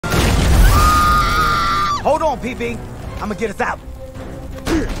Hold on, PP. I'ma get us out.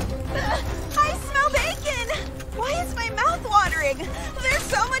 I smell bacon! Why is my mouth watering? There's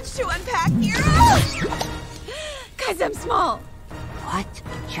so much to unpack here. Guys, I'm small. What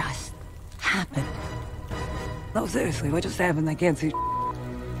just happened? No, seriously, what just happened? I can't see.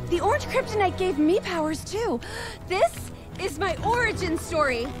 The orange kryptonite gave me powers too. This is my origin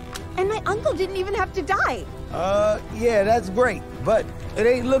story. And my uncle didn't even have to die. Yeah, that's great. But it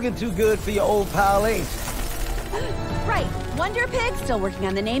ain't looking too good for your old pal Ace. Right. Wonder Pig, still working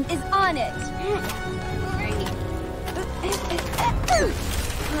on the name, is on it.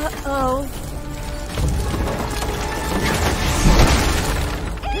 Uh-oh.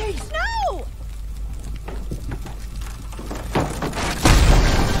 Ace, no!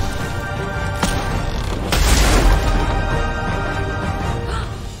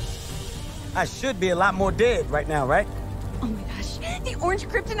 I should be a lot more dead right now, right? Oh my gosh, the orange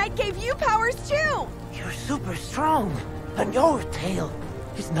kryptonite gave you powers too! You're super strong, and your tail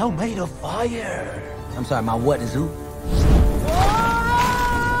is now made of fire. I'm sorry, my what is who?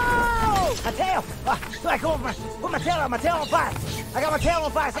 Whoa! My tail! Like over, put my tail on fire. I got my tail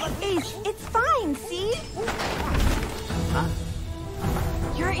on fire. Ace, it's fine, see? Huh?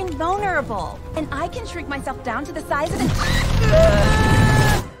 You're invulnerable, and I can shrink myself down to the size of an...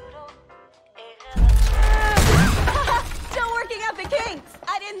 Still working out the kinks.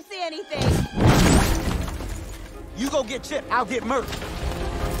 I didn't see anything. You go get Chip, I'll get Merton.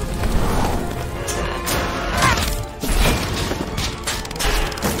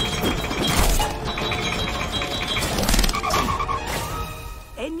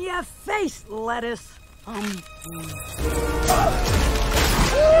 In your face, lettuce.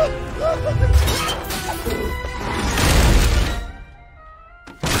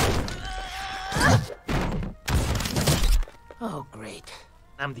 Oh, great.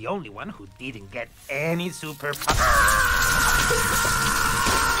 I'm the only one who didn't get any superpowers.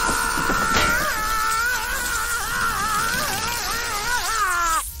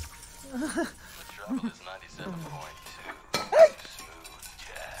 Metropolis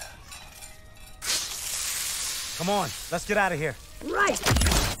 97.2. Come on, let's get out of here. Right.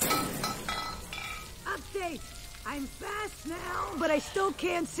 Update. I'm fast now, but I still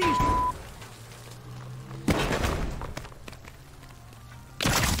can't see.